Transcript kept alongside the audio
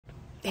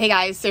Hey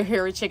guys, so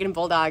here with Chicken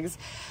Bulldogs.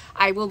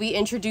 I will be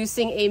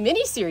introducing a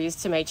mini-series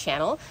to my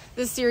channel.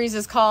 This series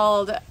is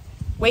called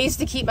Ways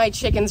to Keep My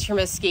Chickens from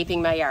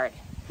Escaping My Yard.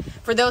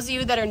 For those of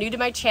you that are new to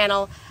my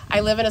channel,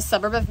 I live in a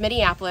suburb of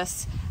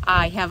Minneapolis.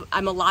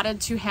 I'm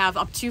allotted to have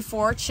up to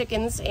 4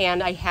 chickens,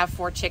 and I have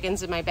 4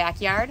 chickens in my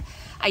backyard.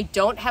 I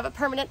don't have a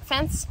permanent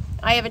fence.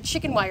 I have a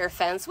chicken wire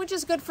fence, which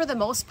is good for the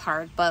most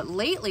part, but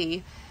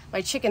lately my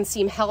chickens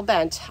seem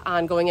hell-bent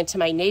on going into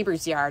my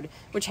neighbor's yard,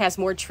 which has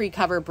more tree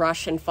cover,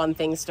 brush, and fun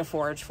things to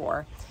forage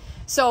for.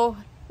 So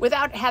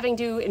without having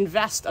to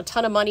invest a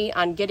ton of money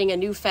on getting a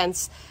new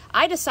fence,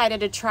 I decided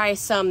to try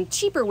some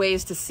cheaper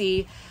ways to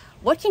see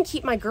what can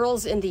keep my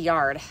girls in the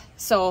yard.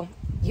 So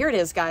here it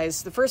is,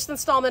 guys, the first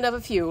installment of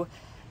a few.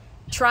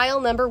 Trial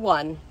number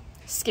 1,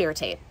 scare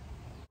tape.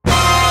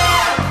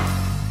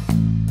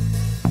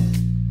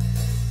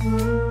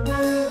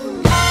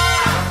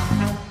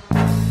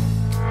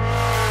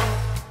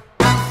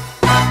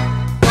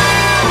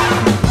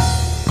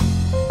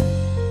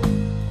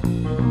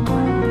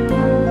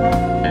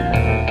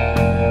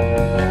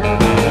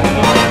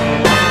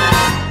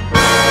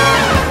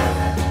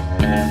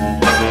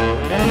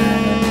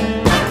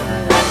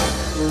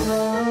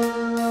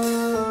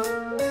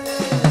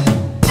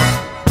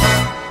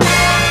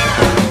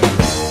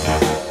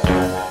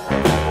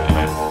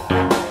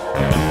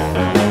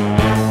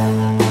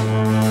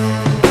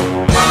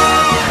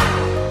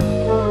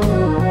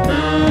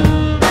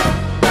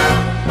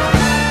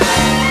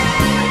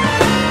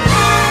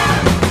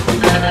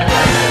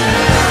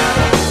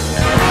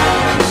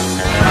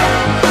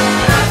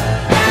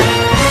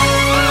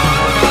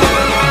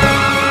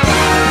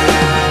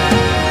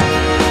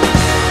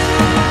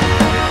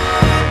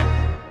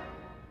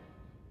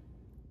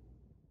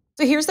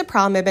 So here's the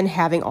problem I've been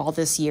having all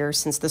this year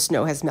since the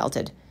snow has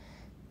melted.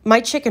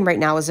 My chicken right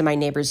now is in my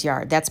neighbor's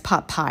yard. That's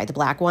Pot Pie, the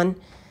black one.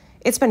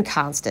 It's been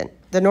constant.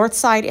 The north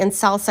side and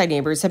south side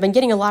neighbors have been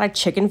getting a lot of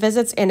chicken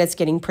visits, and it's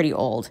getting pretty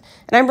old.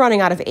 And I'm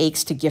running out of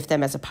eggs to gift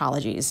them as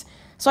apologies.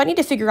 So I need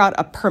to figure out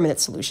a permanent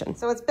solution.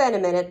 So it's been a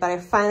minute, but I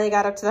finally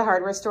got up to the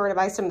hardware store to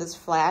buy some of this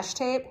flash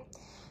tape.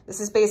 This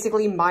is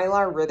basically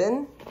Mylar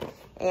ribbon,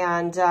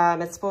 and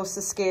it's supposed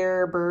to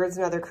scare birds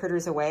and other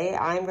critters away.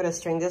 I'm going to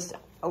string this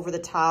over the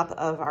top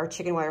of our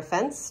chicken wire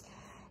fence,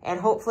 and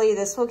hopefully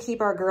this will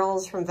keep our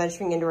girls from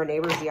venturing into our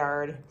neighbor's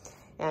yard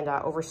and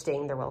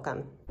overstaying their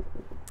welcome.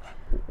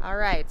 All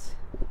right,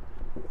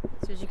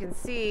 so as you can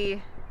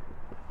see,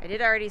 I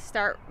did already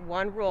start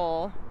one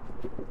roll.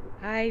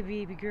 Hi,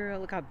 baby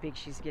girl. Look how big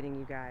she's getting,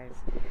 you guys.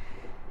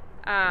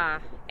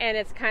 And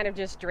it's kind of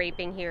just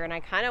draping here, and I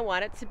kind of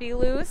want it to be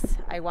loose.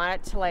 I want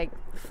it to like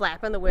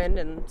flap in the wind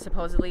and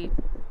supposedly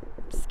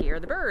scare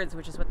the birds,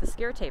 which is what the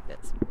scare tape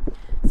is.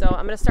 So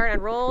I'm going to start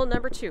on roll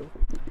number 2. All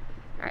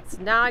right,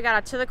 so now I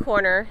got it to the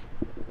corner.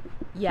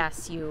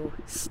 Yes, you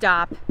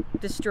stop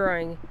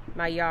destroying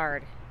my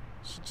yard.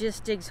 She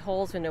just digs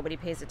holes when nobody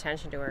pays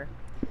attention to her.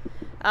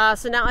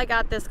 So now I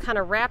got this kind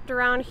of wrapped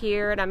around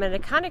here, and I'm going to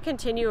kind of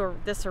continue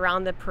this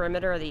around the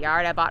perimeter of the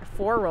yard. I bought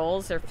 4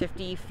 rolls. They're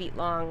 50 feet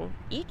long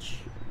each.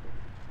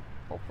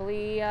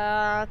 Hopefully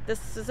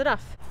this is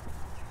enough.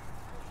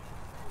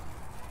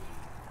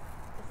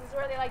 This is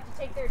where they like to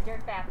take their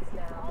dirt baths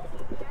now.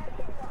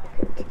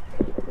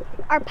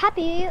 Our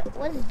puppy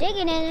was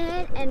digging in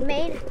it and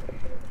made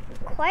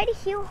quite a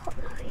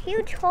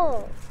huge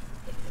hole.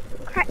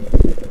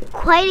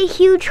 Quite a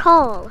huge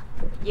hole.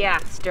 Yeah,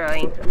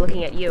 Sterling, I'm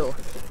looking at you.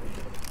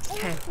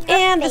 Okay.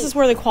 And this is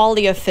where the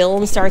quality of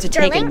film starts to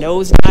take a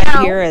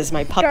nosedive here as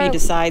my puppy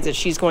decides that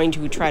she's going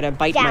to try to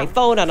bite my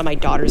phone out of my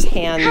daughter's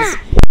hands.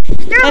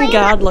 And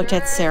God looked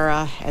at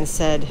Sarah and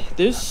said,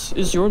 "This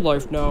is your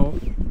life now."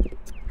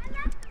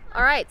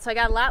 All right, so I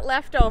got a lot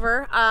left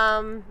over.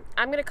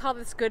 I'm going to call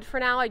this good for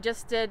now. I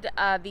just did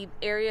the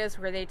areas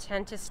where they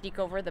tend to sneak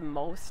over the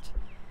most.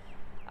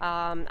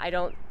 I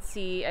don't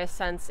see a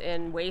sense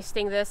in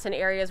wasting this in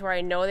areas where I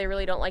know they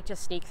really don't like to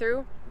sneak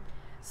through.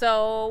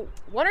 So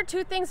 1 or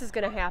 2 things is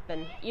going to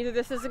happen. Either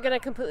this isn't going to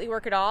completely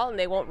work at all and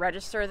they won't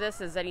register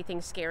this as anything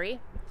scary,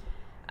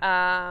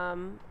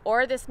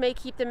 or this may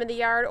keep them in the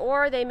yard,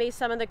 or they may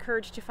summon the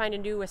courage to find a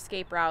new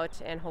escape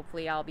route, and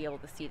hopefully I'll be able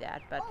to see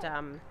that. But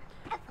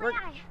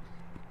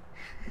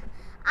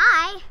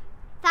I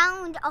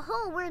found a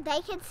hole where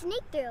they can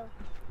sneak through.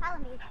 Follow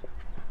me.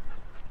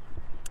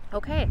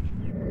 Okay.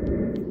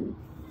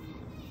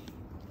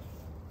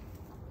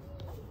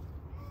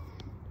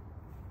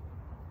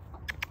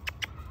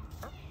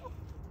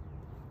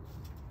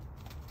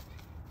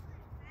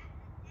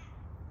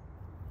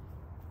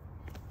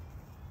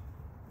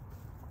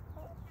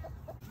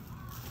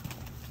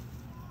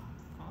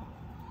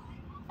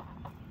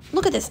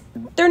 Look at this.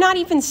 They're not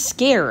even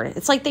scared.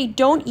 It's like they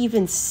don't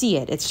even see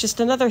it. It's just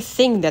another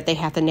thing that they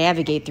have to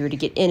navigate through to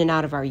get in and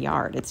out of our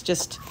yard. It's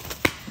just,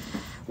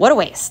 what a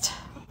waste.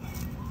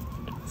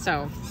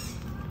 So,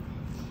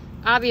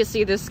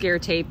 obviously this scare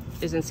tape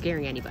isn't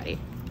scaring anybody.